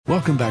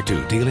Welcome back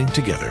to Dealing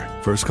Together.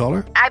 First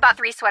caller? I bought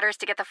 3 sweaters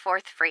to get the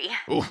 4th free.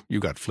 Oh, you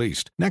got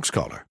fleeced. Next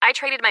caller? I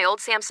traded my old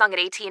Samsung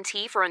at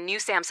AT&T for a new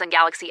Samsung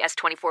Galaxy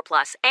S24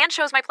 Plus and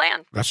chose my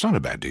plan. That's not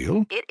a bad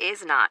deal. It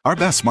is not. Our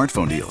best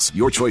smartphone deals.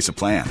 Your choice of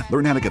plan.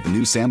 Learn how to get the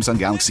new Samsung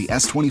Galaxy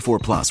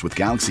S24 Plus with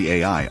Galaxy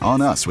AI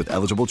on us with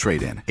eligible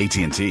trade-in.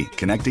 AT&T.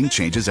 Connecting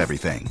changes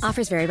everything.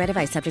 Offers vary by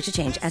device. Subject to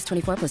change.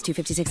 S24 plus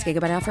 256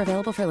 gigabyte offer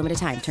available for a limited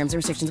time. Terms and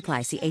restrictions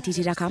apply. See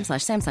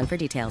att.com/Samsung for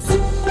details.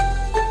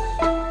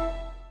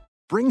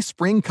 Bring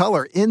spring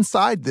color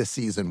inside this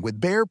season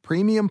with Behr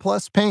Premium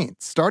Plus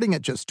paint, starting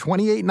at just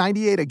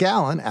 $28.98 a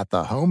gallon at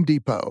the Home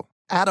Depot.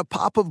 Add a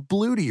pop of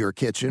blue to your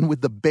kitchen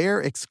with the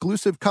Behr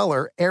exclusive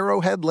color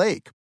Arrowhead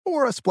Lake,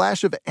 or a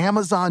splash of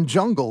Amazon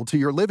Jungle to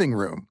your living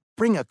room.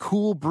 Bring a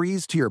cool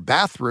breeze to your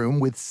bathroom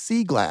with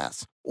Sea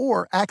Glass,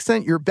 or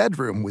accent your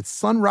bedroom with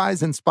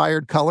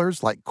sunrise-inspired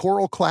colors like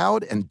Coral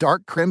Cloud and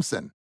Dark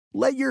Crimson.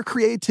 Let your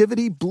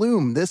creativity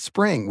bloom this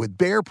spring with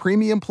Behr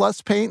Premium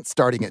Plus paint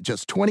starting at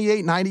just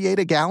 $28.98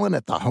 a gallon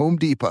at the Home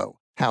Depot.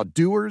 How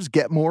doers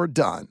get more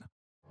done.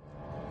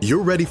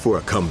 You're ready for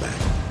a comeback.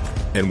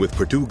 And with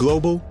Purdue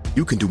Global,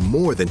 you can do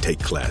more than take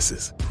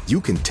classes.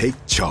 You can take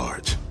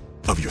charge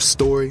of your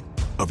story,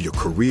 of your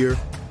career,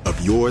 of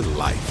your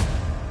life.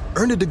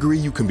 Earn a degree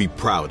you can be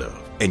proud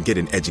of and get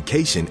an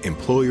education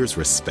employers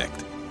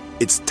respect.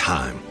 It's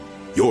time,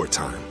 your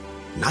time,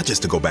 not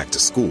just to go back to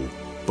school,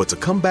 but to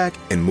come back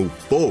and move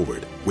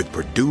forward with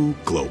Purdue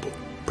Global,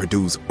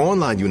 Purdue's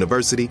online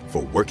university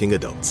for working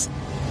adults.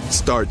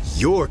 Start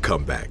your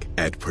comeback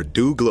at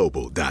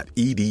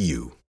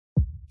purdueglobal.edu.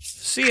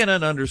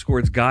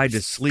 CNN_'s Guide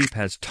to Sleep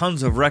has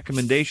tons of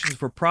recommendations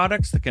for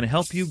products that can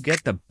help you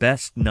get the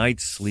best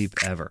night's sleep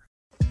ever.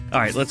 All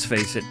right, let's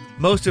face it,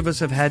 most of us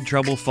have had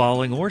trouble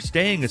falling or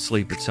staying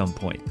asleep at some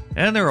point,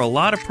 and there are a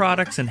lot of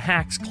products and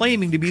hacks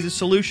claiming to be the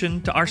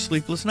solution to our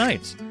sleepless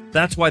nights.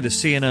 That's why the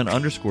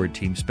CNN_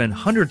 team spend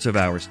hundreds of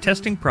hours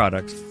testing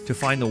products to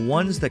find the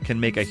ones that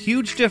can make a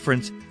huge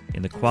difference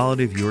in the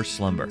quality of your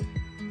slumber.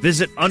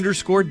 Visit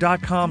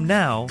underscore.com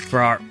now for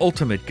our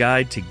ultimate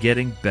guide to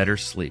getting better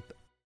sleep.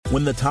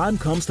 When the time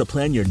comes to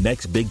plan your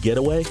next big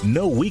getaway,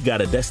 know we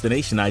got a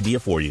destination idea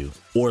for you.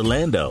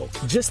 Orlando.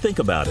 Just think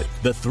about it.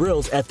 The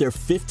thrills at their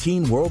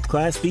 15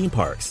 world-class theme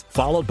parks,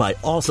 followed by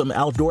awesome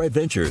outdoor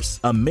adventures,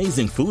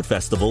 amazing food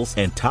festivals,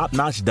 and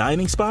top-notch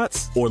dining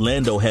spots.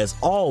 Orlando has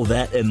all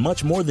that and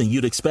much more than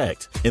you'd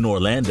expect. In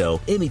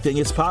Orlando, anything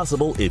is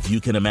possible if you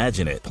can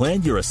imagine it.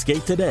 Plan your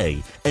escape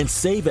today and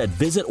save at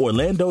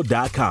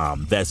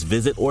visitorlando.com. That's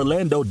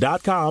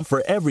visitorlando.com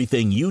for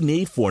everything you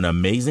need for an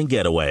amazing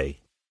getaway.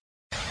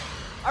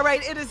 All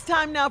right, it is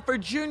time now for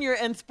Junior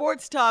and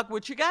Sports Talk.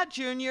 What you got,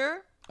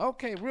 Junior?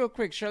 Okay, real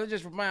quick, Shirley,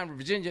 just remind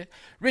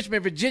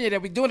Richmond, Virginia,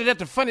 that we're doing it at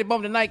the Funny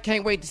Bone tonight.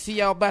 Can't wait to see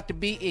y'all about to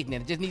be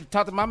ignorant. Just need to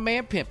talk to my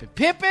man Pimpin'.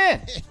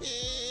 Pimpin'!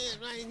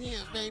 Right here,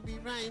 baby,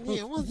 right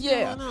here. What's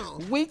going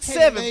on? Week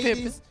 7,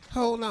 ladies. Pimpin'.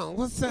 Hold on.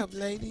 What's up,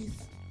 ladies?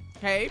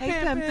 Hey,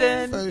 Pimpin'.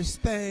 Pimpin'.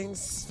 First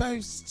things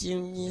first,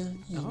 Junior.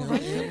 You don't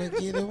ever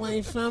get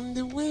away from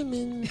the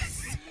women's.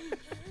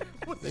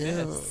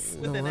 Yeah,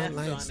 no, I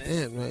like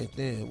that right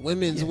there.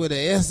 Women's with an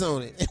S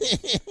on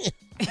it.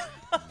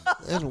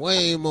 That's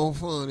way more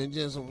fun than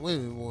just some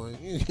women, boy.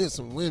 You get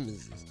some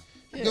women's.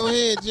 Go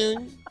ahead,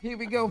 Junior. Here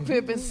we go,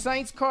 Pimpin'.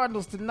 Saints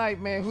Cardinals tonight,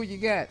 man. Who you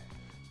got?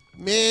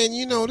 Man,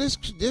 you know, this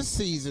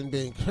season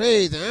been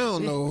crazy. I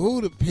don't know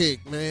who to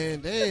pick,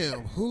 man.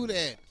 Damn, who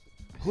that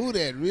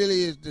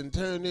really is done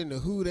turned into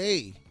who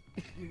they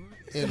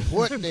and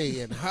what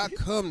they and how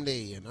come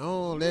they and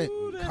all that.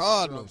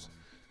 Cardinals.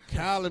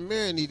 Kyler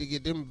Murray need to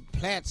get them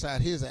plaits out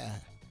his eye.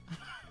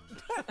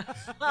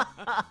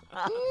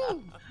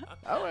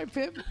 All right,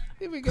 Pimpin'.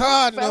 Here we go.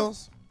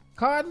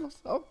 Cardinals.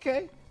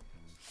 Okay.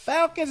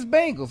 Falcons,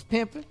 Bengals,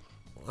 Pimpin'.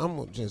 I'm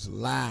going to just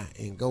lie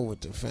and go with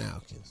the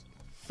Falcons.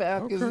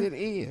 Falcons it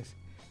is.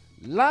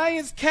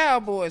 Lions,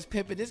 Cowboys,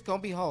 Pimpin'. This going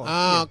to be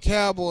hard.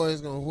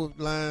 Cowboys going to whoop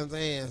Lions'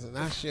 ass, and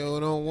I sure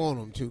don't want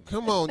them to.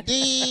 Come on,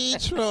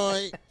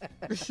 Detroit.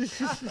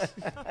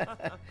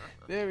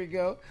 There we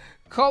go.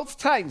 Colts,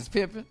 Titans,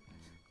 Pimpin'.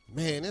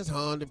 Man, it's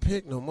hard to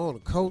pick no more. The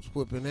Colts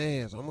whipping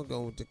ass. I'm going to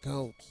go with the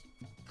Colts.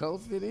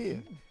 Colts it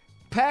is.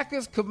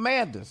 Packers,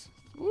 Commanders.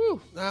 Woo.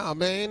 Nah,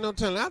 man, ain't no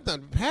telling. I thought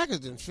the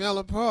Packers done fell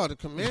apart. The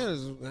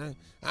Commanders,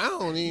 I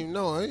don't even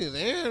know. Is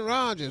Aaron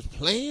Rodgers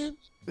playing?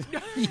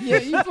 Yeah,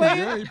 he playing.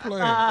 Yeah, he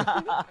playing.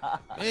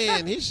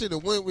 Man, he should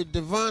have went with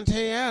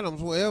Devontae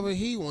Adams wherever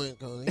he went,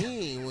 because he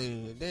ain't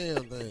winning the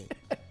damn thing.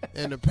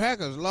 And the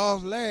Packers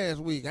lost last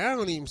week. I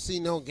don't even see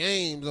no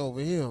games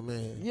over here,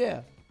 man.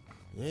 Yeah.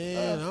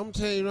 Man, I'm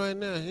telling you right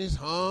now, it's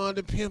hard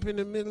to pimp in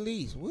the Middle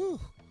East. Woo.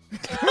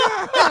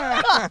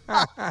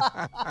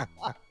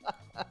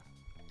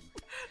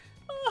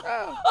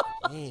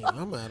 Man,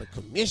 I'm out of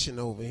commission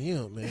over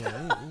here,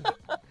 man.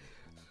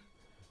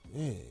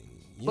 Yeah,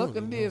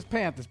 Buccaneers,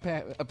 Panthers,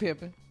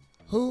 Pimpin'.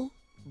 Who?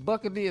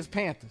 Buccaneers,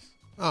 Panthers.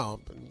 Oh,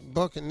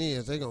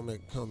 Buccaneers, they going to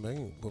make a comeback. They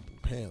going to whoop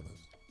the Panthers.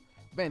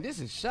 Man, this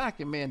is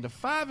shocking, man. The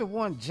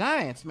 5-1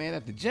 Giants, man,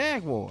 at the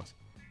Jaguars.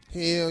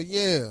 Hell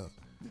yeah.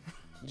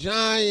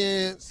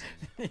 Giants.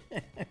 Here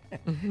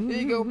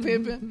you go,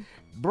 Pimpin.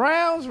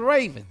 Browns,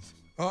 Ravens.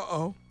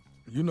 Uh-oh.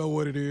 You know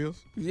what it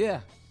is.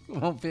 Yeah.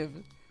 Come on,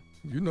 Pimpin.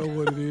 You know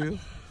what it is.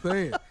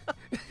 Say it.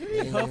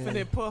 Huffing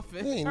and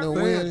puffing. There ain't no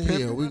way in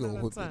hell we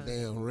gonna whip the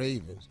damn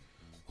Ravens.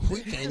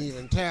 We can't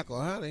even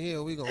tackle. How the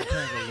hell we gonna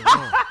tackle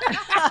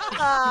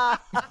Lamar?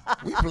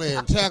 We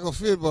playing tackle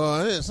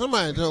football.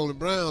 Somebody told the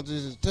Browns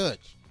this is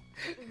touch.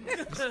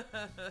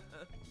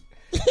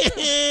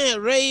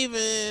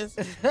 Ravens.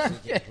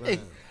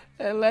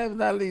 And last but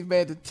not least,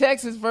 man, the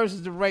Texans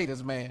versus the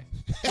Raiders, man.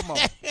 Come on.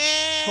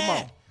 Come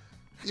on.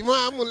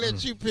 I'm gonna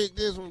let you pick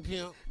this one,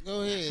 Pimp.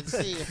 Go ahead.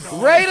 See if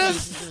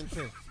Raiders.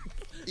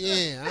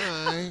 Yeah,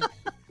 all right.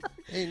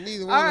 Ain't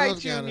neither one All right, of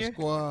us got a Junior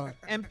squad.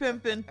 and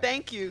Pimpin,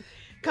 thank you.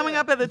 Coming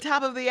up at the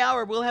top of the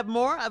hour, we'll have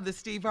more of the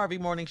Steve Harvey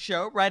Morning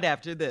Show right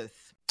after this.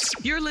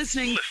 You're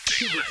listening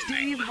to the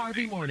Steve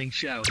Harvey Morning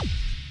Show.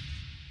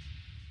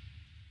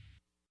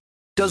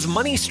 Does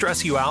money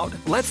stress you out?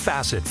 Let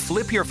Facet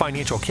flip your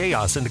financial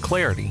chaos into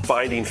clarity.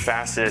 Finding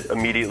Facet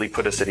immediately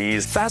put us at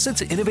ease.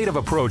 Facet's innovative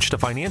approach to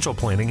financial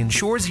planning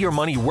ensures your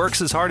money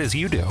works as hard as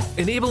you do,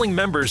 enabling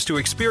members to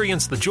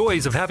experience the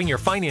joys of having your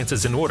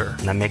finances in order.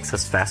 And that makes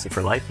us Facet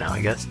for life now,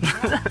 I guess.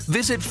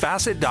 Visit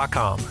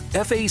Facet.com,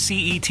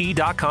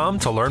 FACET.com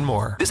to learn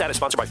more. This ad is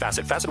sponsored by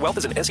Facet. Facet Wealth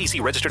is an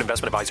SEC registered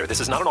investment advisor. This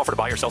is not an offer to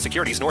buy or sell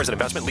securities, nor is it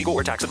investment, legal,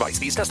 or tax advice.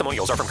 These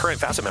testimonials are from current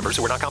Facet members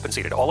who are not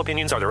compensated. All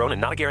opinions are their own and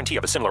not a guarantee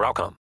of a similar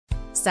outcome.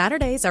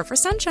 Saturdays are for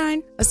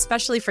sunshine,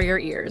 especially for your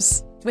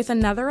ears. With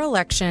another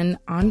election,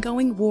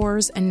 ongoing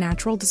wars, and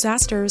natural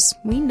disasters,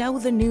 we know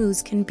the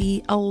news can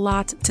be a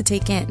lot to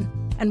take in.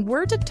 And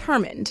we're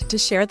determined to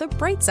share the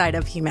bright side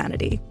of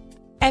humanity.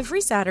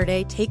 Every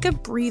Saturday, take a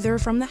breather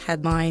from the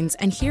headlines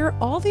and hear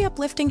all the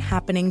uplifting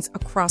happenings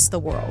across the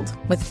world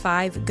with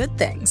 5 Good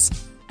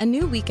Things, a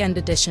new weekend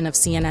edition of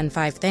CNN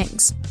 5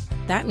 Things.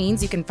 That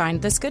means you can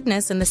find this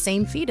goodness in the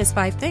same feed as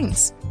 5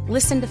 Things.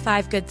 Listen to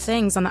 5 Good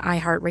Things on the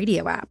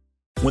iHeartRadio app.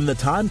 When the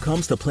time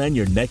comes to plan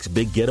your next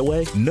big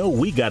getaway, know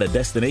we got a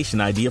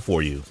destination idea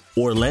for you.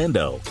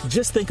 Orlando.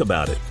 Just think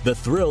about it. The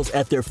thrills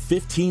at their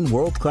 15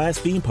 world-class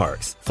theme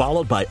parks,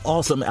 followed by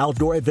awesome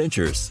outdoor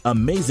adventures,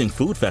 amazing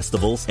food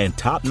festivals, and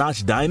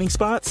top-notch dining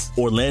spots.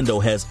 Orlando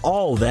has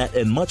all that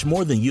and much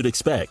more than you'd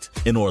expect.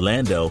 In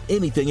Orlando,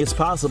 anything is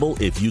possible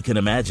if you can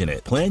imagine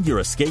it. Plan your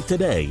escape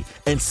today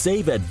and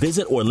save at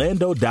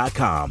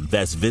visitorlando.com.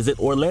 That's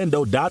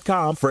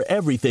visitorlando.com for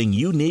everything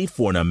you need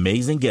for an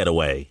amazing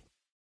getaway.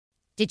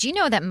 Did you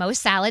know that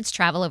most salads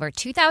travel over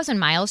 2,000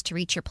 miles to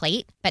reach your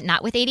plate? But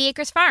not with 80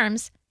 Acres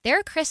Farms.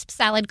 Their crisp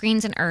salad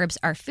greens and herbs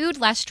are food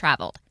less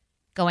traveled,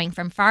 going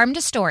from farm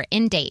to store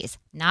in days,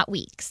 not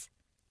weeks.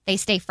 They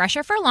stay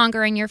fresher for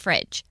longer in your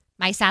fridge.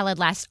 My salad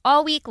lasts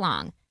all week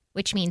long,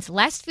 which means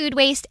less food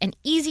waste and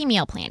easy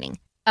meal planning.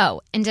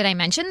 Oh, and did I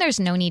mention there's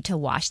no need to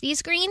wash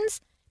these greens?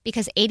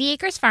 Because 80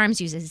 Acres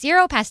Farms uses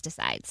 0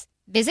 pesticides.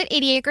 Visit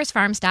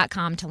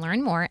 80acresfarms.com to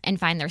learn more and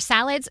find their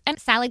salads and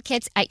salad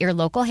kits at your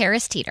local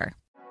Harris Teeter.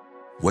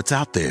 What's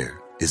out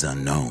there is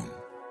unknown.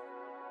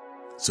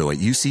 So at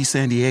UC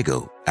San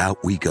Diego,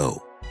 out we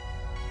go.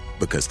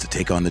 Because to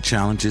take on the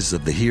challenges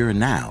of the here and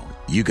now,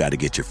 you got to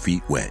get your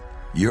feet wet,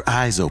 your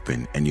eyes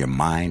open, and your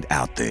mind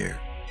out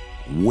there.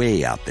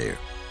 Way out there.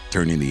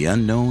 Turning the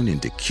unknown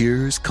into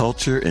cures,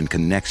 culture, and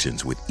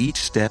connections with each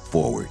step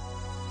forward.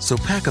 So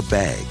pack a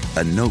bag,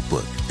 a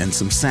notebook, and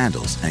some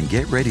sandals and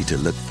get ready to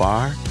look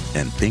far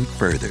and think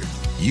further.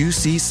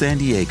 UC San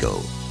Diego.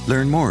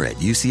 Learn more at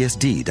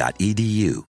ucsd.edu.